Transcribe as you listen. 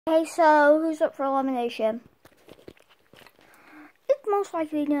Okay, so who's up for elimination? It's most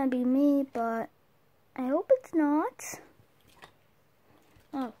likely gonna be me, but I hope it's not.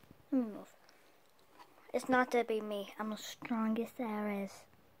 Oh, let me move. It's not gonna be me. I'm the strongest there is.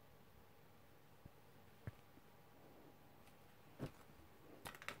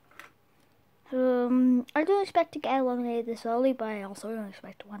 I don't expect to get eliminated this early, but I also don't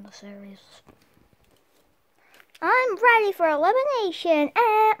expect to win the series. I'm ready for elimination.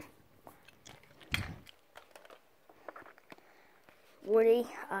 Woody,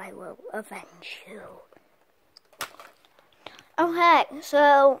 I will avenge you. Okay,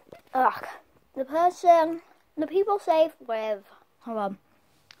 so the people safe with 0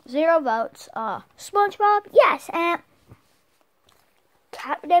 votes are SpongeBob, yes, and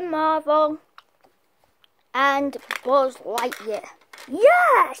Captain Marvel and Buzz Lightyear.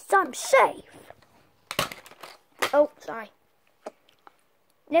 Yes, I'm safe. Oh, sorry.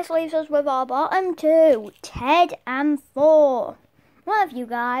 This leaves us with our bottom 2, Ted and 4. One of you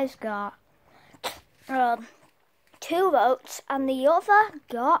guys got 2 votes, and the other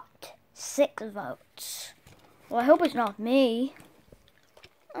got 6 votes. Well, I hope it's not me.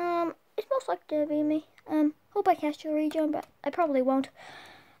 It's most likely to be me. Hope I catch your rejoin, but I probably won't.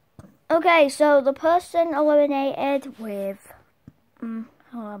 Okay, so the person eliminated with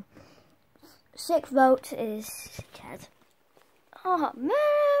 6 votes is Ted. Oh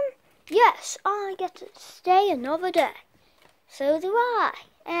man, yes, I get to stay another day. So do I.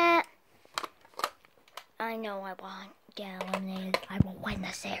 I know I won't get eliminated. I will win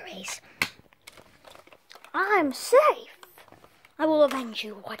the series. I'm safe. I will avenge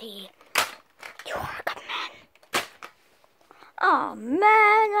you, Woody. You are a good man. Oh man,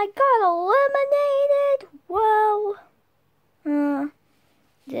 I got eliminated. Well,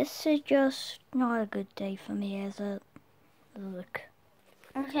 this is just not a good day for me, is it? Look.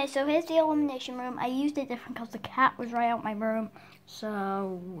 Okay, so here's the elimination room. I used it different because the cat was right out my room.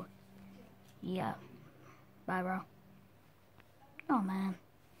 So, yeah. Bye, bro. Oh, man.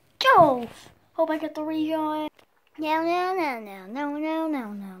 Go! Hope I get the rejoin. No.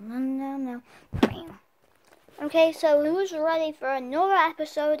 Okay, so who's ready for another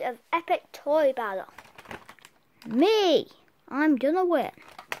episode of Epic Toy Battle? Me! I'm gonna win.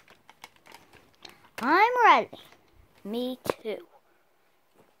 I'm ready. Me too.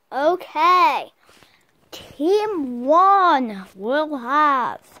 Okay. Team 1 will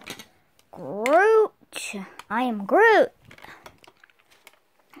have Groot. I am Groot.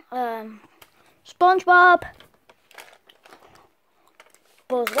 SpongeBob,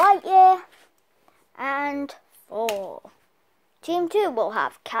 Buzz Lightyear, and 4. Team 2 will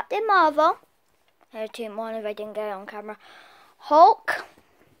have Captain Marvel. Here's Team 1 if I didn't get it on camera. Hulk,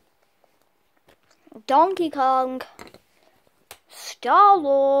 Donkey Kong,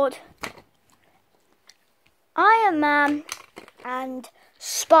 Star-Lord, Iron Man, and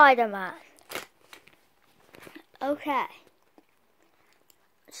Spider-Man. Okay.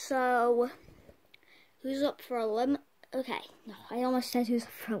 So, who's up for Okay, no, I almost said who's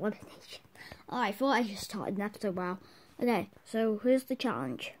up for elimination. Oh, I thought I just started an episode, wow. Okay, so here's the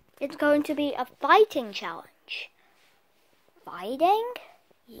challenge. It's going to be a fighting challenge. Fighting?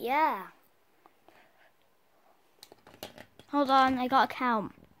 Yeah. Hold on, I gotta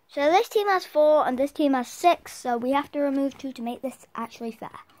count. So this team has 4 and this team has 6, so we have to remove 2 to make this actually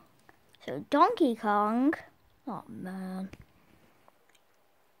fair. So Donkey Kong, oh man,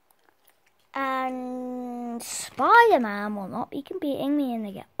 and Spider-Man will not be competing me and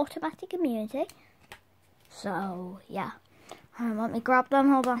they get automatic immunity. So yeah, let me grab them,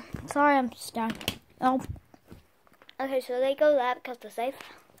 hold on. Sorry, I'm stuck. Oh. Okay, so they go there because they're safe.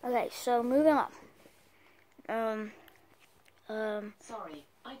 Okay, so moving on. Sorry,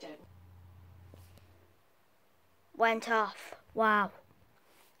 I don't. Went off. Wow.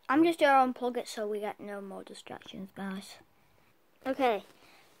 I'm just gonna unplug it so we get no more distractions, guys. Okay.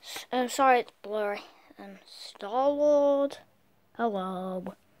 Sorry, it's blurry. Star-Lord. Hello.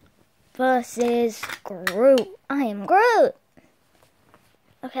 Versus Groot. I am Groot.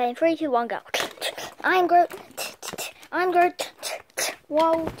 Okay, 3, 2, 1, go. I'm Groot. I'm Groot.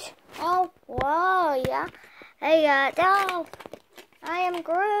 Whoa. Oh, whoa, yeah. Hey, no. I am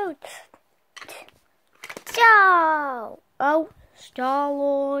Groot. So, oh,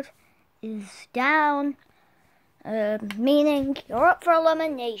 Star-Lord is down, meaning you're up for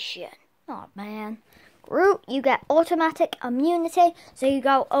elimination. Oh, man. Groot, you get automatic immunity, so you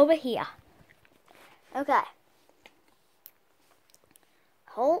go over here. Okay.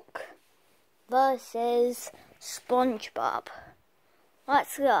 Hulk versus SpongeBob.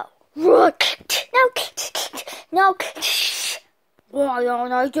 Let's go. No. Why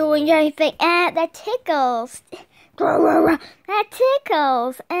aren't I doing anything? That tickles. That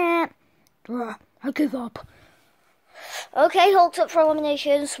tickles. I give up. Okay, Hulk's up for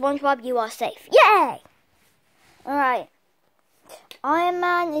elimination. SpongeBob, you are safe. Yay! Alright. Iron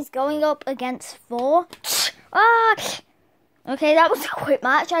Man is going up against Thor. Okay, that was a quick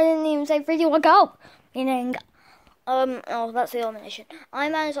match. I didn't even say 3, 2, 1, go. Meaning, oh, that's the elimination.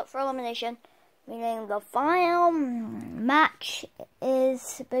 Iron Man is up for elimination. Meaning the final match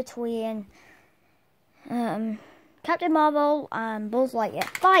is between Captain Marvel and Buzz Lightyear.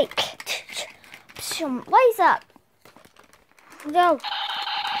 Fight! Laser! Go!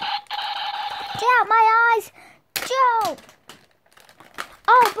 Get out my eyes! Joe!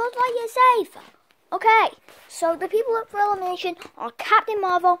 Oh, Buzz Lightyear's safe! Okay, so the people up for elimination are Captain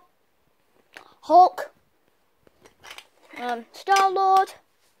Marvel, Hulk, Star-Lord,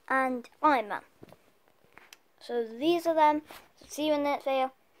 and Iron Man. So these are them. See you in the next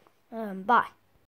video. Bye.